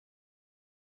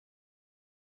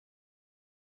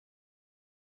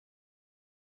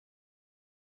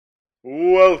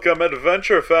Welcome,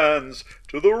 adventure fans,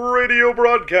 to the radio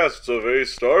broadcasts of A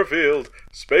Starfield,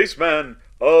 Spaceman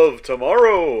of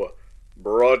Tomorrow.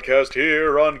 Broadcast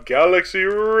here on Galaxy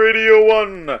Radio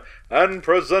 1 and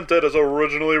presented as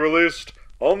originally released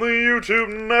on the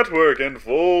YouTube network in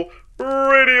full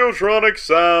Radiotronic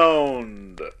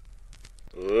sound.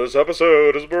 This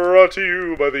episode is brought to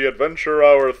you by the Adventure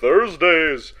Hour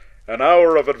Thursdays, an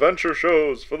hour of adventure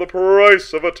shows for the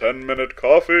price of a 10-minute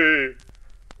coffee.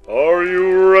 Are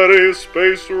you ready,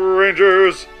 Space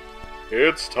Rangers?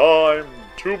 It's time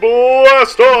to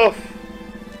blast off!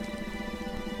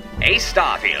 A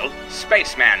Starfield,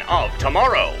 Spaceman of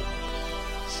Tomorrow.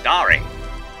 Starring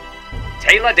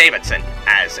Taylor Davidson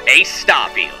as Ace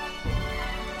Starfield,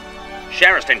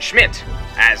 Sheriston Schmidt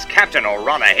as Captain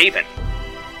Orana Haven,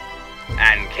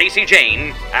 and Casey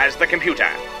Jane as the computer.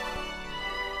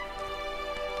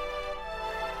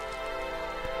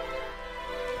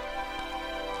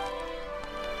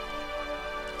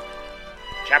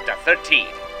 Chapter 13,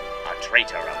 A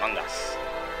Traitor Among Us.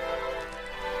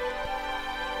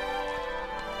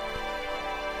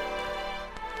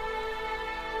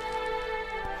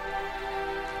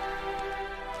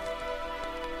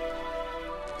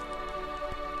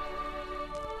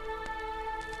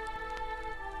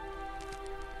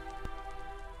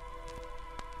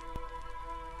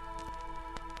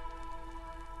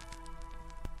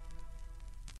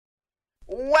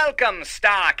 Welcome,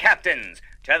 Star Captains,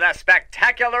 to the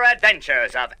spectacular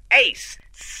adventures of Ace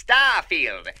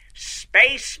Starfield,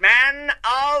 Spaceman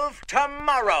of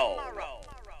Tomorrow.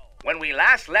 When we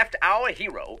last left our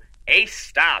hero,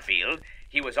 Ace Starfield,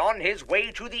 he was on his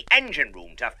way to the engine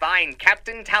room to find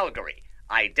Captain Talgary,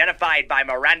 identified by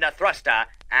Miranda Thruster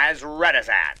as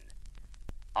Redazan.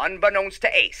 Unbeknownst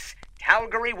to Ace,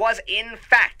 Talgary was in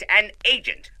fact an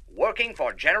agent working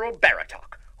for General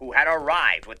Baratok, who had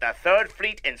arrived with the Third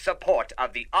Fleet in support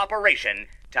of the operation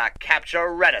to capture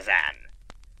Redazan.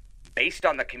 Based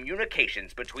on the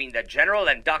communications between the General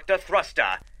and Dr.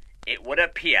 Thruster, it would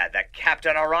appear that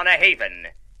Captain Orana Haven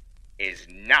is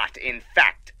not, in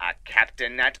fact, a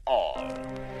captain at all.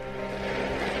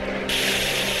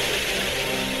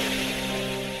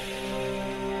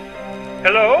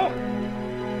 Hello?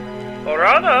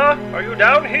 Orana, are you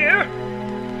down here?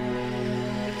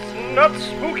 It's not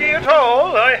spooky at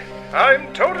all.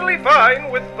 I'm totally fine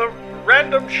with the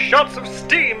random shots of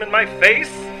steam in my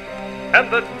face and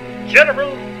the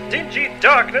general dingy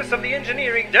darkness of the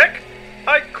engineering deck.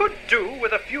 I could do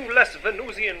with a few less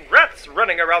Venusian rats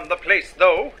running around the place,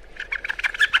 though.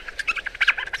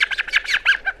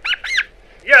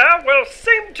 Yeah, well,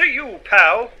 same to you,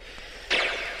 pal.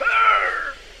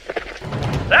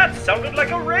 That sounded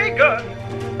like a ray gun.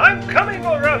 I'm coming,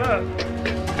 Orana.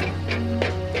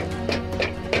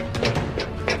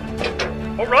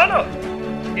 Orana!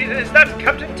 Is that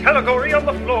Captain Talgary on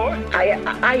the floor?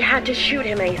 I had to shoot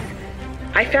him, Ace.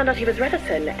 I found out he was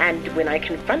Redazan, and when I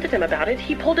confronted him about it,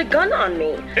 he pulled a gun on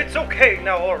me. It's okay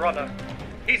now, Orana.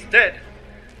 He's dead.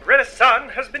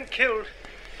 Redazan has been killed,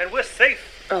 and we're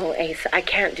safe. Oh, Ace, I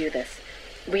can't do this.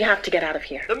 We have to get out of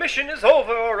here. The mission is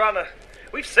over, Orana.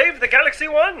 We've saved the Galaxy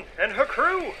One and her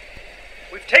crew.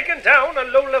 We've taken down a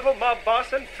low-level mob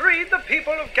boss and freed the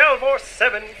people of Galvor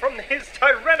 7 from his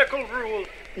tyrannical rule.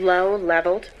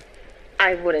 Low-leveled?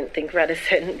 I wouldn't think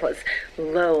Redazan was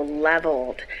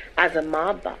low-leveled as a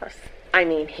mob boss. I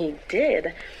mean, he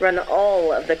did run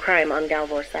all of the crime on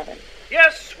Galvor 7.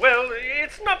 Yes, well,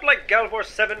 it's not like Galvor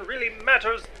 7 really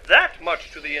matters that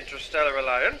much to the Interstellar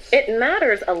Alliance. It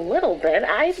matters a little bit.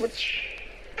 Ace,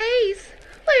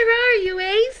 where are you,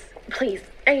 Ace? Please,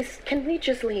 Ace, can we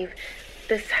just leave?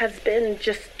 This has been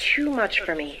just too much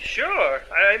for me. Sure.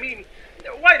 I mean,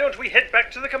 why don't we head back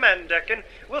to the command deck and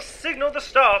we'll signal the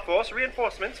Star Force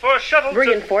reinforcements for a shuttle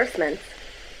Reinforcements?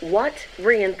 What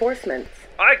reinforcements?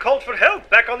 I called for help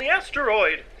back on the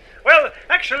asteroid. Well,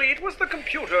 actually, it was the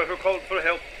computer who called for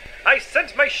help. I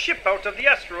sent my ship out of the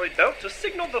asteroid belt to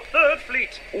signal the Third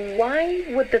Fleet. Why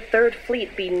would the Third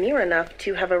Fleet be near enough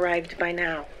to have arrived by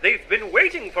now? They've been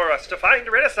waiting for us to find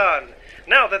Redazan.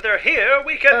 Now that they're here,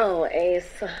 we can... Oh,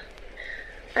 Ace.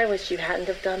 I wish you hadn't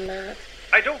have done that.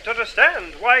 I don't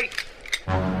understand. Why...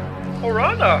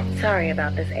 Orana! Sorry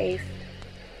about this, Ace.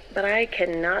 But I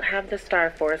cannot have the Star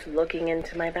Force looking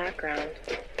into my background.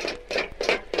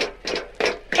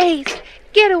 Ace,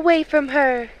 get away from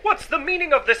her. What's the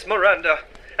meaning of this, Miranda?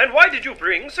 And why did you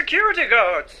bring security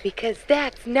guards? Because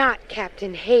that's not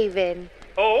Captain Haven.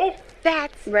 Oh?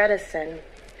 That's... Redazan.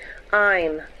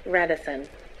 I'm Redazan.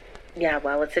 Yeah,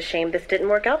 well, it's a shame this didn't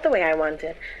work out the way I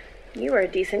wanted. You were a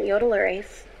decent yodeler,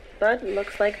 Ace. But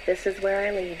looks like this is where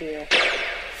I leave you.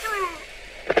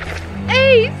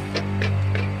 Ace!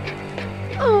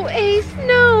 Oh, Ace,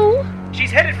 no!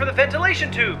 She's headed for the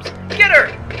ventilation tubes. Get her!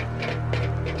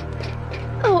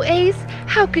 Oh, Ace,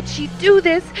 how could she do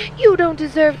this? You don't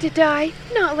deserve to die.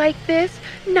 Not like this.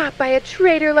 Not by a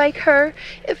traitor like her.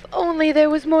 If only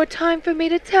there was more time for me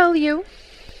to tell you.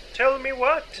 Tell me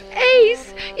what?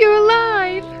 Ace, you're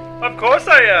alive! Of course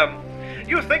I am.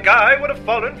 You think I would have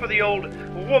fallen for the old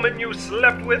woman you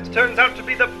slept with turns out to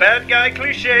be the bad guy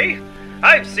cliché?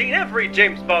 I've seen every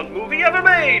James Bond movie ever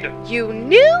made. You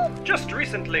knew? Just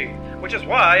recently, which is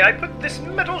why I put this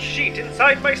metal sheet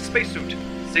inside my spacesuit.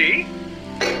 See?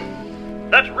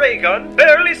 That ray gun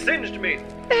barely singed me.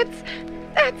 That's...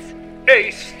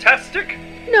 Ace-tastic?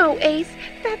 No, Ace,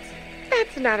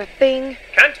 that's not a thing.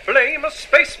 Can't blame a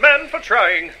spaceman for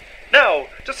trying. Now,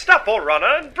 to stop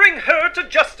Orana and bring her to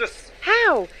justice.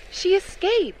 How? She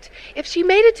escaped. If she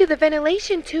made it to the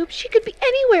ventilation tube, she could be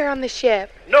anywhere on the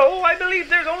ship. No, I believe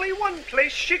there's only one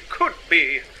place she could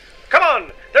be. Come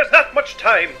on, there's not much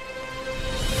time.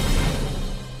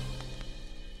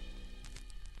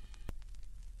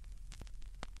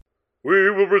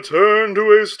 We will return to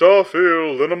a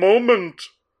Starfield in a moment.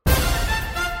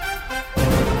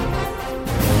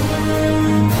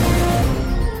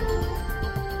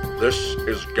 This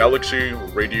is Galaxy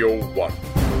Radio 1.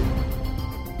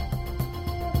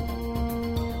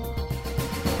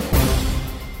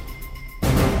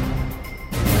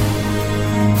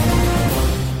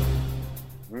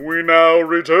 We now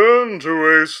return to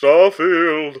a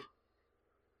Starfield.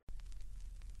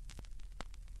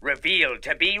 Revealed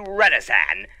to be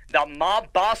Redizan, the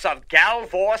mob boss of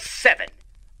Galvor 7.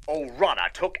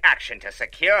 Orana took action to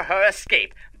secure her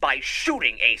escape by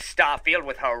shooting Ace Starfield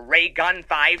with her Ray Gun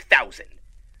 5000.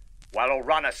 While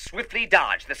Orana swiftly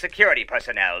dodged the security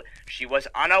personnel, she was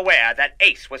unaware that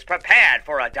Ace was prepared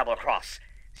for a double cross.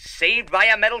 Saved by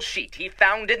a metal sheet he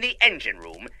found in the engine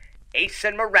room, Ace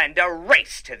and Miranda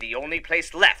raced to the only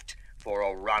place left for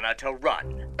Orana to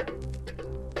run.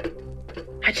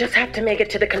 I just have to make it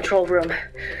to the control room.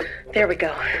 There we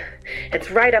go.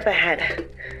 It's right up ahead.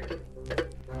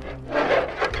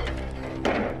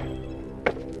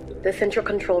 The central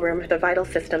control room for the vital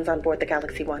systems on board the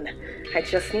Galaxy 1. I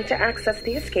just need to access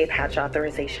the escape hatch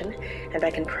authorization, and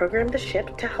I can program the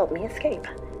ship to help me escape.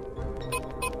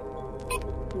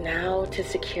 Now to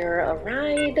secure a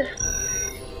ride.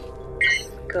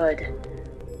 Good.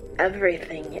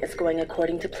 Everything is going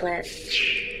according to plan.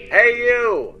 Hey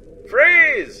you!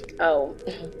 Freeze! Oh,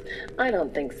 I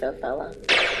don't think so, fella.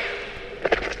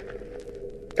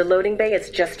 The loading bay is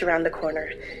just around the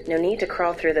corner. No need to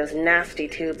crawl through those nasty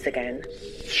tubes again.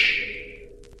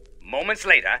 Moments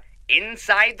later,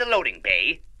 inside the loading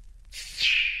bay...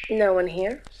 No one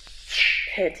here?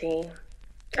 Pity.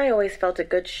 I always felt a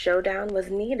good showdown was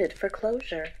needed for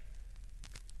closure.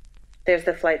 There's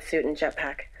the flight suit and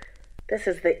jetpack. This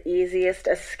is the easiest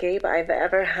escape I've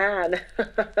ever had.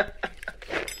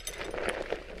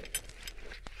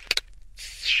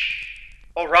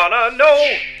 Orana,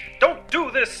 no! Don't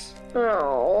do this!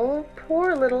 Oh,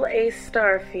 poor little Ace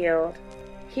Starfield.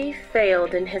 He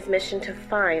failed in his mission to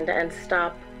find and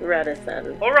stop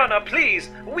Redizan. Orana, please!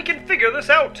 We can figure this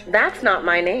out! That's not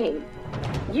my name.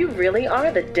 You really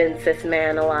are the densest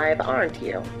man alive, aren't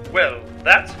you? Well,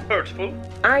 that's hurtful.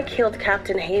 I killed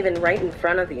Captain Haven right in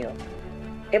front of you.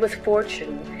 It was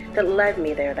fortune that led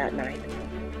me there that night.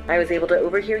 I was able to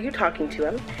overhear you talking to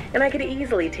him, and I could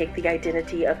easily take the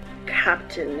identity of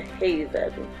Captain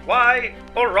Haven. Why,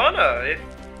 Orana, if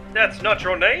that's not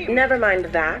your name? Never mind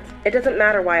that. It doesn't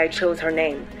matter why I chose her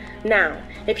name. Now,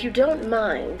 if you don't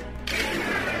mind,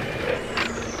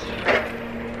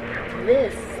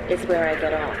 this is where I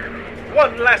get off.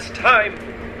 One last time,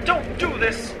 don't do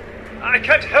this. I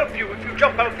can't help you if you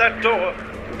jump out that door.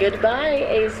 Goodbye,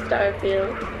 Ace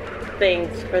Starfield.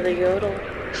 Thanks for the yodel.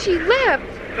 She left!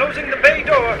 Closing the bay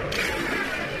door.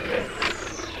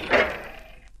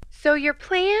 So your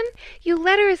plan? You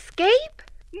let her escape?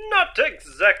 Not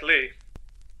exactly.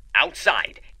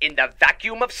 Outside, in the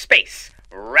vacuum of space,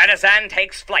 Redizan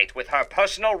takes flight with her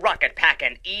personal rocket pack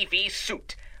and EV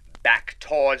suit back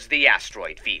towards the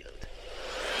asteroid field.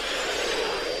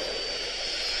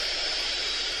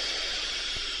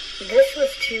 This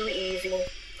was too easy.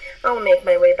 I'll make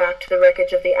my way back to the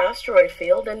wreckage of the asteroid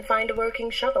field and find a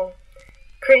working shuttle.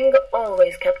 Kring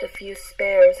always kept a few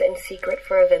spares in secret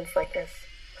for events like this.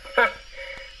 Ha!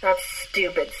 That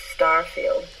stupid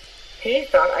Starfield. He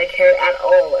thought I cared at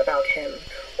all about him,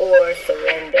 or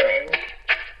surrendering.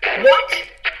 What?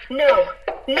 No!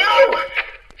 No!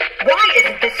 Why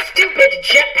isn't this stupid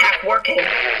jetpack working?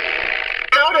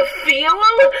 Out of fuel?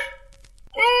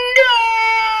 No!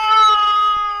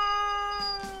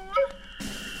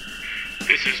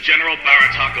 This This is General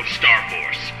Baratok of Star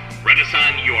Force.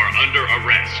 Renaissance, you are under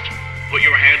arrest. Put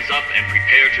your hands up and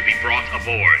prepare to be brought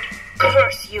aboard.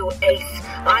 Curse you, Ace.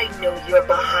 I know you're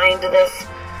behind this.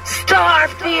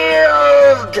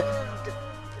 Starfield!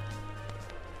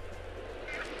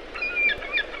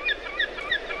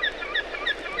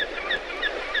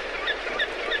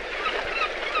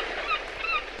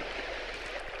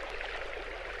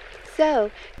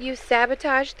 So, you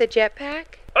sabotaged the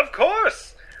jetpack? Of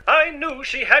course! I knew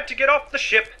she had to get off the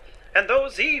ship, and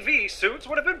those EV suits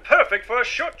would have been perfect for a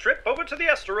short trip over to the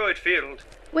asteroid field.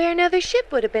 Where another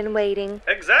ship would have been waiting.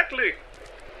 Exactly.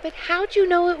 But how'd you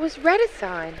know it was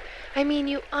Renaissance? I mean,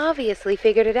 you obviously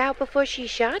figured it out before she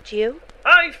shot you.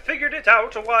 I figured it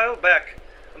out a while back,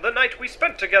 the night we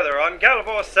spent together on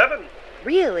Galvor 7.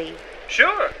 Really?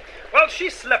 Sure. While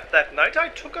she slept that night, I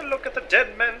took a look at the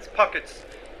dead man's pockets.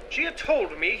 She had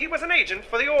told me he was an agent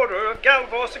for the Order of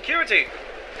Galvor Security,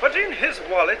 but in his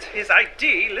wallet, his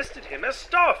ID listed him as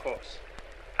Star Force.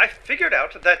 I figured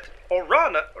out that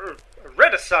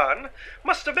Renaissance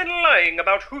must have been lying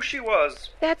about who she was.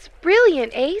 That's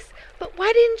brilliant, Ace. But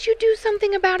why didn't you do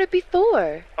something about it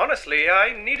before? Honestly,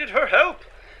 I needed her help.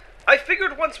 I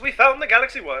figured once we found the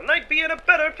Galaxy One, I'd be in a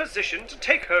better position to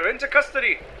take her into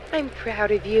custody. I'm proud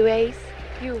of you, Ace.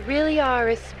 You really are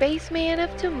a spaceman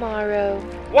of tomorrow.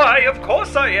 Why, of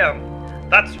course I am.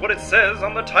 That's what it says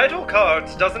on the title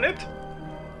cards, doesn't it?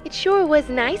 It sure was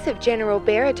nice of General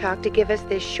Baratok to give us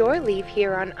this shore leave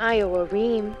here on Iowa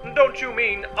Ream. Don't you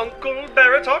mean Uncle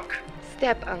Baratok?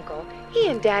 Step-uncle. He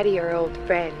and Daddy are old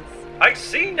friends. I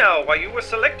see now why you were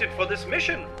selected for this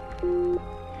mission.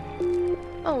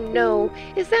 Oh no,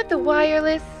 is that the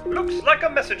wireless? Looks like a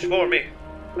message for me.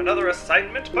 Another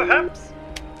assignment, perhaps?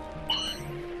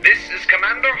 This is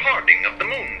Commander Harding of the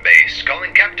Moon Base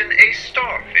calling Captain Ace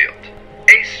Starfield.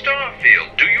 Ace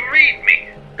Starfield, do you read me?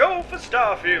 Go for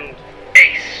Starfield.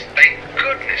 Ace, thank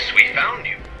goodness we found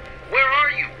you. Where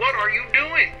are you? What are you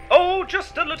doing? Oh,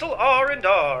 just a little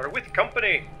R&R with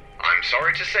company. I'm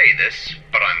sorry to say this,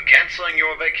 but I'm canceling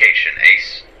your vacation,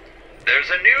 Ace. There's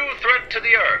a new threat to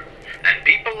the Earth, and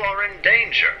people are in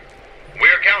danger.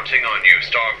 We're counting on you,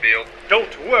 Starfield.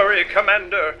 Don't worry,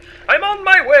 Commander. I'm on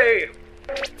my way.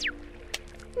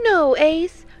 No,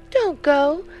 Ace. Don't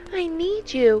go. I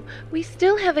need you. We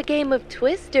still have a game of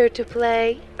Twister to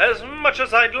play. As much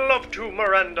as I'd love to,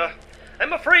 Miranda.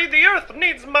 I'm afraid the Earth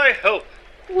needs my help.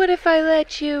 What if I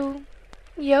let you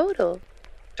yodel?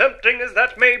 Tempting as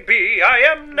that may be, I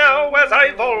am now, as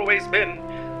I've always been,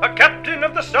 a captain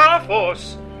of the Star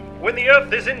Force. When the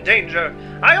Earth is in danger,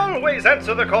 I always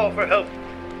answer the call for help.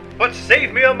 But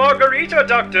save me a margarita,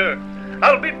 Doctor.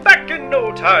 I'll be back in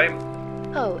no time.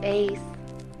 Oh, Ace.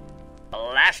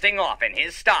 Blasting off in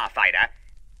his starfighter,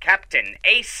 Captain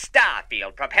Ace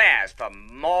Starfield prepares for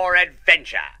more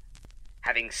adventure.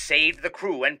 Having saved the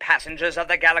crew and passengers of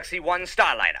the Galaxy One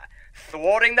Starliner,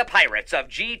 thwarting the pirates of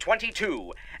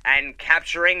G-22, and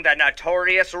capturing the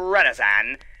notorious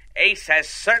Renaissance, Ace has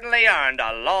certainly earned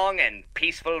a long and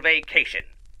peaceful vacation.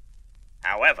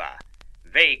 However,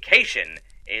 vacation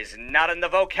is not in the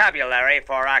vocabulary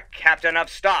for a captain of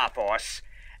Star Force,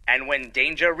 and when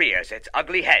danger rears its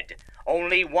ugly head,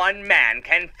 only one man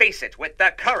can face it with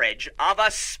the courage of a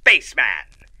spaceman.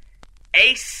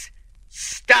 Ace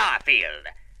Starfield,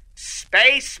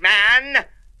 spaceman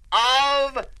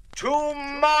of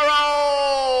tomorrow!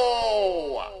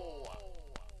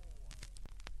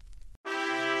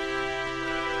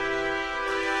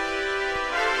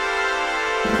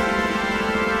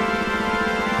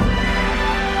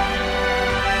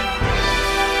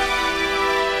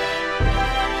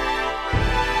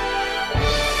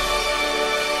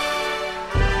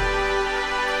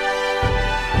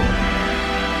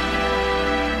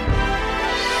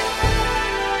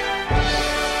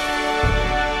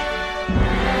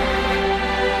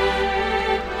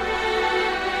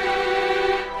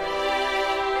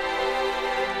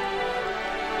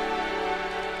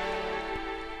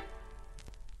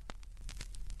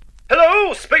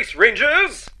 Hello, Space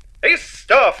Rangers! Ace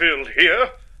Starfield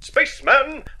here,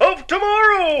 spaceman of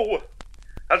tomorrow!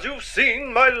 As you've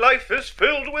seen, my life is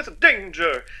filled with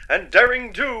danger and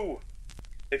daring do.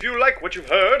 If you like what you've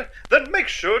heard, then make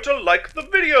sure to like the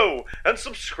video and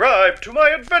subscribe to my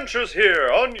adventures here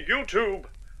on YouTube.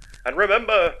 And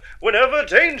remember, whenever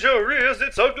danger rears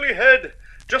its ugly head,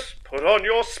 just put on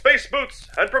your space boots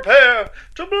and prepare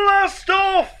to blast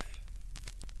off!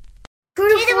 To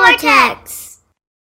the vortex!